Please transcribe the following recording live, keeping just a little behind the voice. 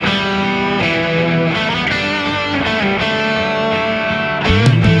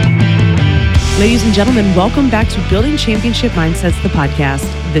Ladies and gentlemen, welcome back to Building Championship Mindsets, the podcast.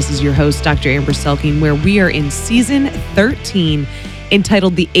 This is your host, Dr. Amber Selking, where we are in season 13,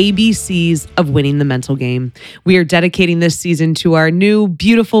 entitled The ABCs of Winning the Mental Game. We are dedicating this season to our new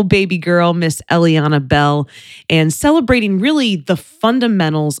beautiful baby girl, Miss Eliana Bell, and celebrating really the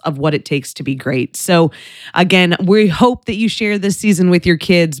fundamentals of what it takes to be great. So again, we hope that you share this season with your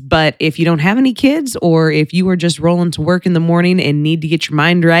kids, but if you don't have any kids, or if you are just rolling to work in the morning and need to get your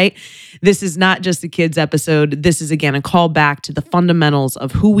mind right, this is not just a kids episode. This is, again, a call back to the fundamentals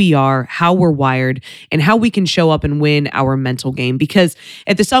of who we are, how we're wired, and how we can show up and win our mental game. Because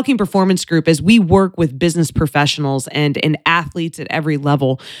at the Selking Performance Group, as we work with business professionals and athletes at every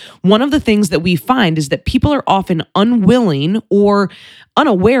level, one of the things that we find is that people are often unwilling or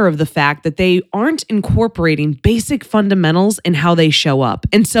unaware of the fact that they aren't incorporating basic fundamentals in how they show up.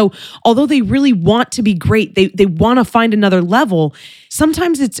 And so although they really want to be great, they want to find another level,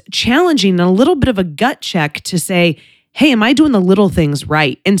 sometimes it's challenging and a little bit of a gut check to say, hey, am I doing the little things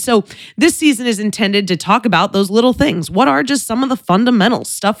right? And so this season is intended to talk about those little things. What are just some of the fundamentals,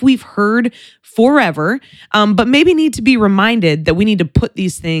 stuff we've heard forever, but maybe need to be reminded that we need to put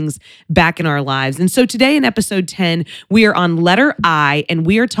these things back in our lives. And so today in episode 10, we are on letter I, and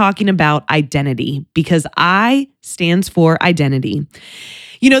we are talking about identity, because I stands for identity.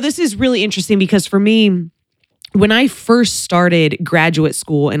 You know, this is really interesting because for me, when I first started graduate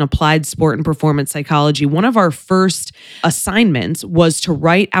school in applied sport and performance psychology, one of our first assignments was to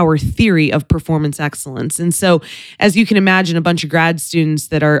write our theory of performance excellence. And so, as you can imagine, a bunch of grad students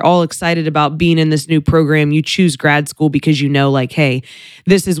that are all excited about being in this new program, you choose grad school because you know, like, hey,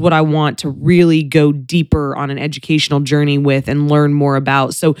 this is what I want to really go deeper on an educational journey with and learn more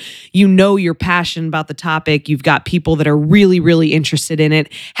about. So, you know, you're passionate about the topic. You've got people that are really, really interested in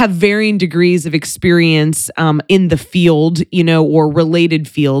it, have varying degrees of experience in the field, you know, or related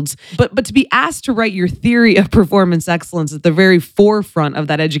fields. But to be asked to write your theory of performance excellence at the very forefront of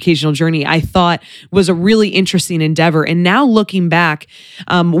that educational journey, I thought was a really interesting endeavor. And now looking back,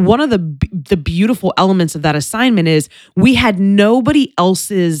 one of the beautiful elements of that assignment is we had nobody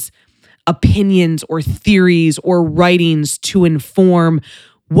else's opinions or theories or writings to inform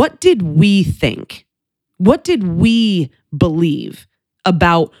what did we think? What did we believe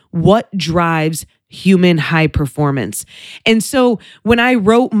about what drives human high performance? And so when I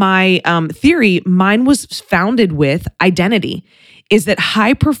wrote my theory, mine was founded with identity, is that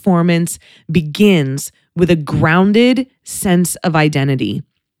high performance begins with a grounded sense of identity.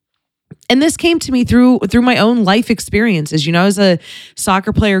 And this came to me through my own life experiences. You know, as a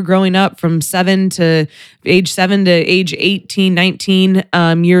soccer player growing up from age 7 to age 18, 19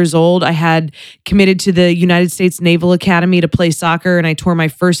 years old, I had committed to the United States Naval Academy to play soccer, and I tore my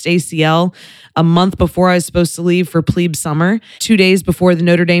first ACL a month before I was supposed to leave for plebe summer, 2 days before the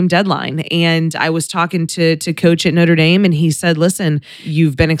Notre Dame deadline. And I was talking to coach at Notre Dame, and he said, listen,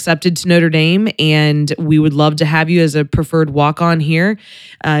 you've been accepted to Notre Dame, and we would love to have you as a preferred walk-on here.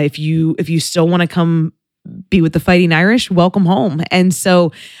 If you still want to come be with the Fighting Irish, welcome home. And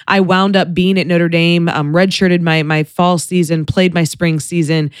so I wound up being at Notre Dame, redshirted my fall season, played my spring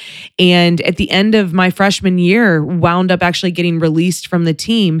season. And at the end of my freshman year, wound up actually getting released from the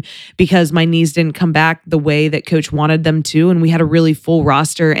team because my knees didn't come back the way that coach wanted them to. And we had a really full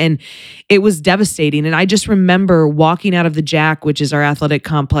roster, and it was devastating. And I just remember walking out of the Jack, which is our athletic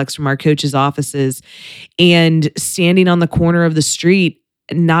complex from our coach's offices, and standing on the corner of the street,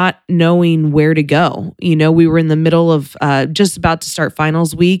 not knowing where to go. You know, we were in the middle of just about to start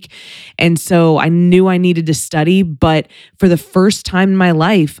finals week. And so I knew I needed to study, but for the first time in my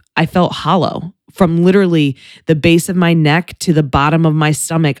life, I felt hollow. From literally the base of my neck to the bottom of my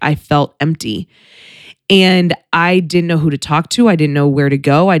stomach, I felt empty. And I didn't know who to talk to. I didn't know where to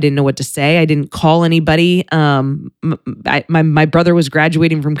go. I didn't know what to say. I didn't call anybody. My brother was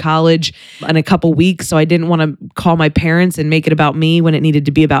graduating from college in a couple weeks, so I didn't want to call my parents and make it about me when it needed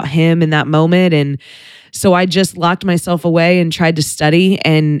to be about him in that moment. And so I just locked myself away and tried to study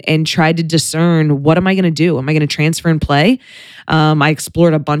and tried to discern, what am I going to do? Am I going to transfer and play? I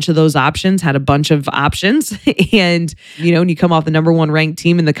explored a bunch of those options, had a bunch of options. And, you know, when you come off the number one ranked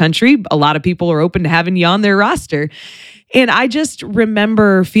team in the country, a lot of people are open to having you on their roster. And I just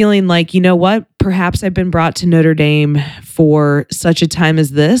remember feeling like, you know what, perhaps I've been brought to Notre Dame for such a time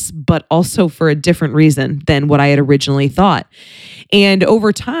as this, but also for a different reason than what I had originally thought. And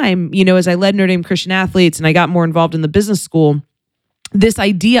over time, you know, as I led Notre Dame Christian Athletes and I got more involved in the business school, this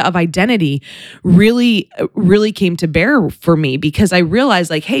idea of identity really came to bear for me, because I realized,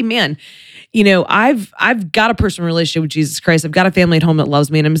 like, hey, man, you know, I've got a personal relationship with Jesus Christ. I've got a family at home that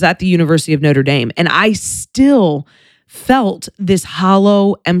loves me, and I was at the University of Notre Dame, and I still felt this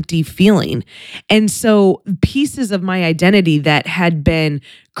hollow, empty feeling. And so pieces of my identity that had been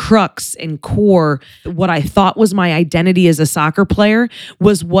crux and core, what I thought was my identity as a soccer player,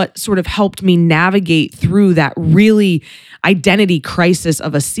 was what sort of helped me navigate through that really identity crisis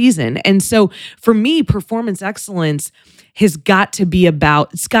of a season. And so for me, performance excellence has got to be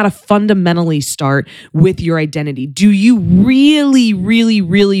about, it's got to fundamentally start with your identity. Do you really, really,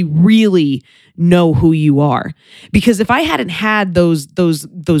 really, really know who you are? Because if I hadn't had those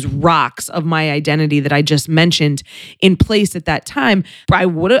rocks of my identity that I just mentioned in place at that time, I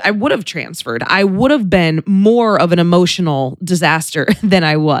would have transferred. I would have been more of an emotional disaster than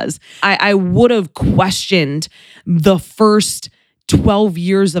I was. I would have questioned the first 12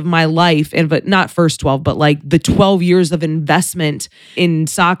 years of my life, but not first 12, but like the 12 years of investment in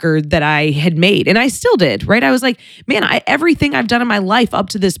soccer that I had made. And I still did, right? I was like, man, everything I've done in my life up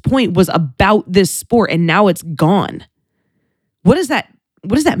to this point was about this sport, and now it's gone. What does that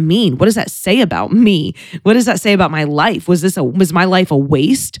mean? What does that say about me? What does that say about my life? Was my life a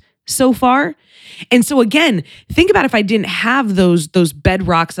waste so far? And so again, think about if I didn't have those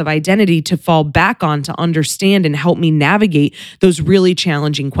bedrocks of identity to fall back on to understand and help me navigate those really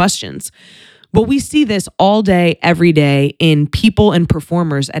challenging questions. Well, we see this all day, every day in people and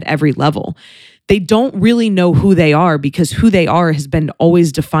performers at every level. They don't really know who they are because who they are has been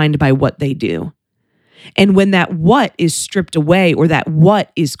always defined by what they do. And when that what is stripped away, or that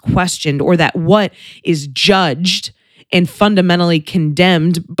what is questioned, or that what is judged and fundamentally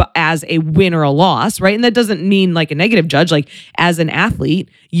condemned as a win or a loss, right? And that doesn't mean like a negative judge. Like as an athlete,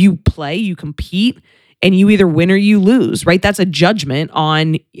 you play, you compete, and you either win or you lose, right? That's a judgment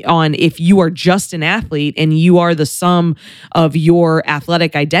on if you are just an athlete and you are the sum of your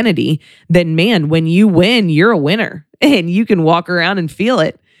athletic identity, then man, when you win, you're a winner and you can walk around and feel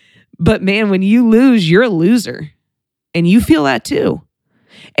it. But man, when you lose, you're a loser and you feel that too.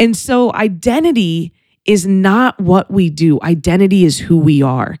 And so identity is not what we do. Identity is who we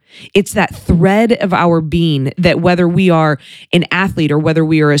are. It's that thread of our being that whether we are an athlete or whether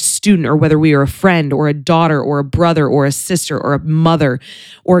we are a student or whether we are a friend or a daughter or a brother or a sister or a mother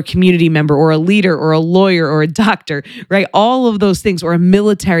or a community member or a leader or a lawyer or a doctor, right? All of those things, or a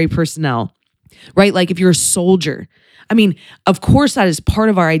military personnel, right? Like if you're a soldier, I mean, of course that is part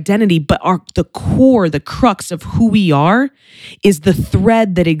of our identity, but the core, the crux of who we are is the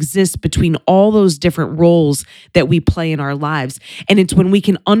thread that exists between all those different roles that we play in our lives. And it's when we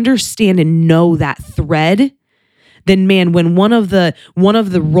can understand and know that thread, then man, when one of the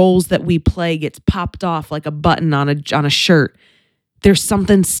roles that we play gets popped off like a button on a shirt, there's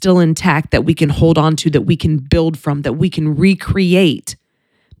something still intact that we can hold on to, that we can build from, that we can recreate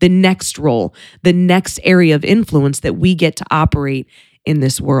the next role, the next area of influence that we get to operate in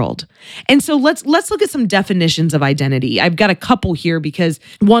this world. And so let's look at some definitions of identity. I've got a couple here because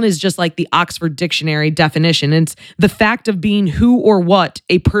one is just like the Oxford Dictionary definition. It's the fact of being who or what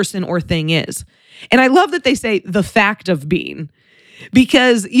a person or thing is. And I love that they say the fact of being,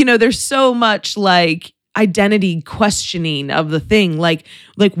 because, you know, there's so much like identity questioning of the thing, like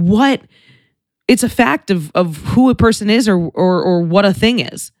what. It's a fact of who a person is or what a thing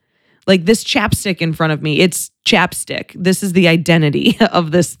is. Like this chapstick in front of me, it's chapstick. This is the identity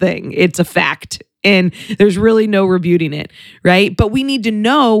of this thing. It's a fact. And there's really no rebuting it, right? But we need to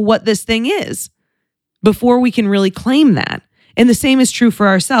know what this thing is before we can really claim that. And the same is true for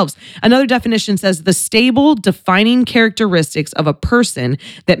ourselves. Another definition says the stable defining characteristics of a person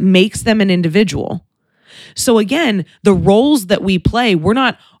that makes them an individual. So again, the roles that we play, we're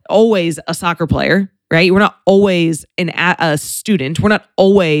not always a soccer player, right? We're not always a student. We're not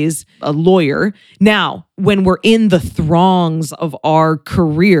always a lawyer. Now, when we're in the throngs of our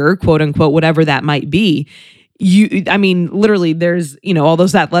career, quote unquote, whatever that might be, literally there's, all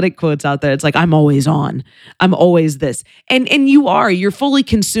those athletic quotes out there. It's like, I'm always on. I'm always this. And you're fully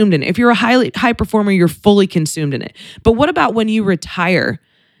consumed in it. If you're a high performer, you're fully consumed in it. But what about when you retire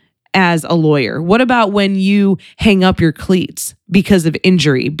as a lawyer? What about when you hang up your cleats because of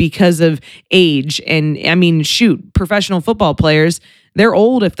injury, because of age? And professional football players, they're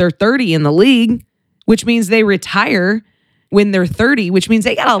old if they're 30 in the league, which means they retire when they're 30, which means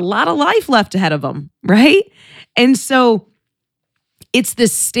they got a lot of life left ahead of them, right? And so It's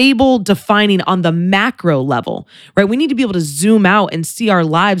this stable defining on the macro level, right? We need to be able to zoom out and see our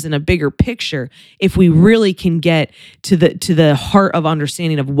lives in a bigger picture if we really can get to the heart of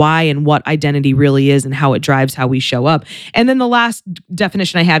understanding of why and what identity really is and how it drives how we show up. And then the last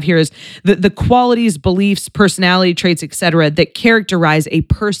definition I have here is the qualities, beliefs, personality traits, etc., that characterize a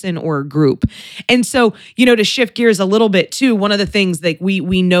person or a group. And so, to shift gears a little bit too, one of the things that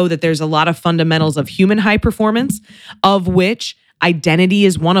we know that there's a lot of fundamentals of human high performance, of which identity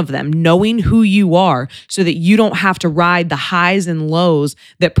is one of them, knowing who you are so that you don't have to ride the highs and lows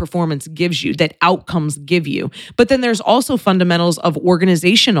that performance gives you, that outcomes give you. But then there's also fundamentals of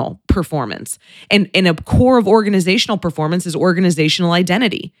organizational performance. And a core of organizational performance is organizational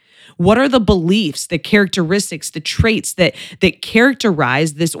identity. What are the beliefs, the characteristics, the traits that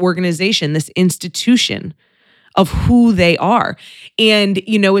characterize this organization, this institution, of who they are? And,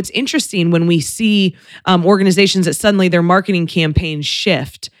 it's interesting when we see organizations that suddenly their marketing campaigns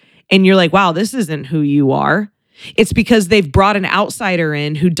shift and you're like, wow, this isn't who you are. It's because they've brought an outsider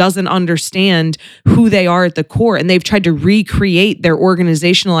in who doesn't understand who they are at the core, and they've tried to recreate their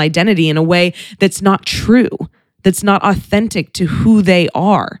organizational identity in a way that's not true, that's not authentic to who they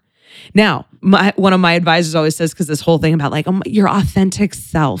are. Now, one of my advisors always says, because this whole thing about your authentic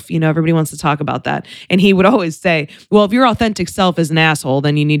self, everybody wants to talk about that. And he would always say, well, if your authentic self is an asshole,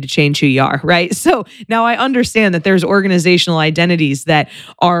 then you need to change who you are, right? So now I understand that there's organizational identities that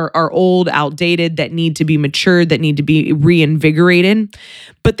are old, outdated, that need to be matured, that need to be reinvigorated.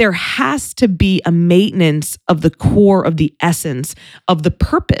 But there has to be a maintenance of the core of the essence of the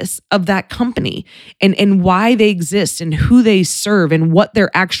purpose of that company and why they exist and who they serve and what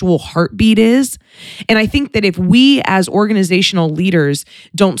their actual heartbeat is. And I think that if we as organizational leaders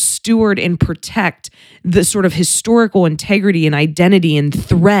don't steward and protect the sort of historical integrity and identity and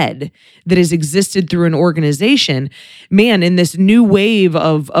thread that has existed through an organization, man, in this new wave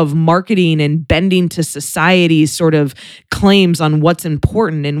of marketing and bending to society's sort of claims on what's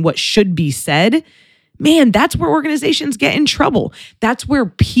important and what should be said, man, that's where organizations get in trouble. That's where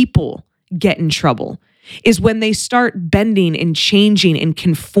people get in trouble, is when they start bending and changing and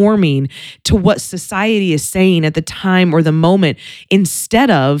conforming to what society is saying at the time or the moment, instead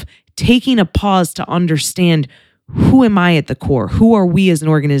of taking a pause to understand, who am I at the core? Who are we as an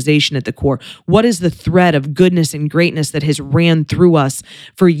organization at the core? What is the thread of goodness and greatness that has ran through us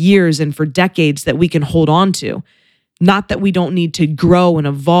for years and for decades that we can hold on to? Not that we don't need to grow and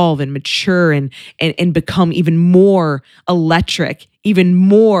evolve and mature and become even more electric, even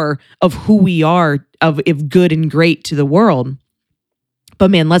more of who we are, of good and great to the world. But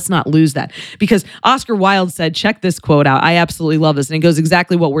man, let's not lose that, because Oscar Wilde said, check this quote out. I absolutely love this. And it goes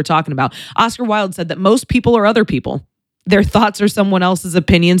exactly what we're talking about. Oscar Wilde said that most people are other people. Their thoughts are someone else's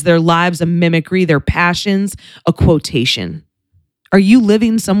opinions, their lives a mimicry, their passions a quotation. Are you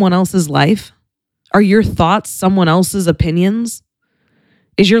living someone else's life? Are your thoughts someone else's opinions?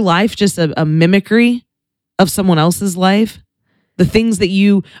 Is your life just a mimicry of someone else's life? The things that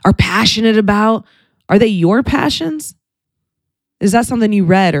you are passionate about, are they your passions? Is that something you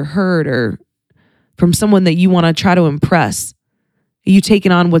read or heard or from someone that you want to try to impress? Are you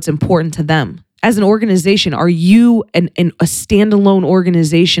taking on what's important to them? As an organization, are you a standalone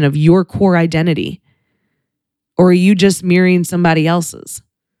organization of your core identity? Or are you just mirroring somebody else's?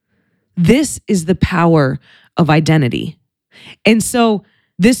 This is the power of identity. And so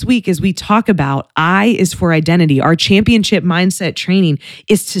this week, as we talk about I is for identity, our championship mindset training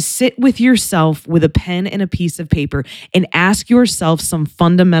is to sit with yourself with a pen and a piece of paper and ask yourself some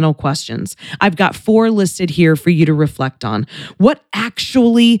fundamental questions. I've got 4 listed here for you to reflect on. What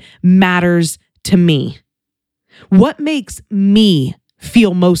actually matters to me? What makes me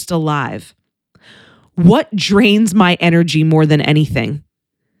feel most alive? What drains my energy more than anything?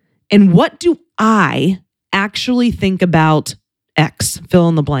 And what do I actually think about X, fill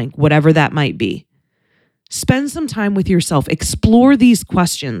in the blank, whatever that might be? Spend some time with yourself. Explore these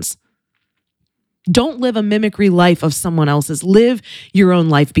questions. Don't live a mimicry life of someone else's. Live your own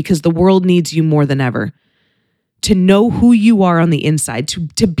life, because the world needs you more than ever. To know who you are on the inside,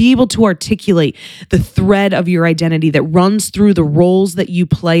 to be able to articulate the thread of your identity that runs through the roles that you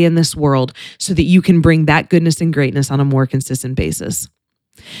play in this world so that you can bring that goodness and greatness on a more consistent basis.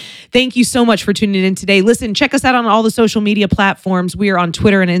 Thank you so much for tuning in today. Listen, check us out on all the social media platforms. We are on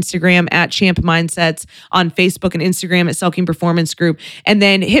Twitter and Instagram at Champ Mindsets, on Facebook and Instagram at Selking Performance Group. And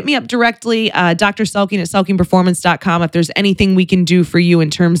then hit me up directly, Dr. Selking at selkingperformance.com, if there's anything we can do for you in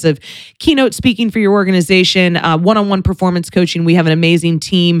terms of keynote speaking for your organization, one-on-one performance coaching. We have an amazing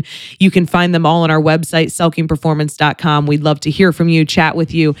team. You can find them all on our website, selkingperformance.com. We'd love to hear from you, chat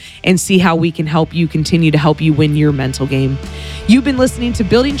with you, and see how we can help you continue to help you win your mental game. You've been listening to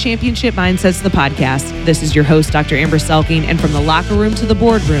Building Championship Mindsets, the podcast. This is your host, Dr. Amber Selking, and from the locker room to the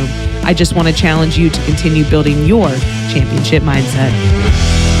boardroom, I just want to challenge you to continue building your championship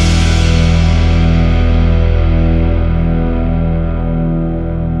mindset.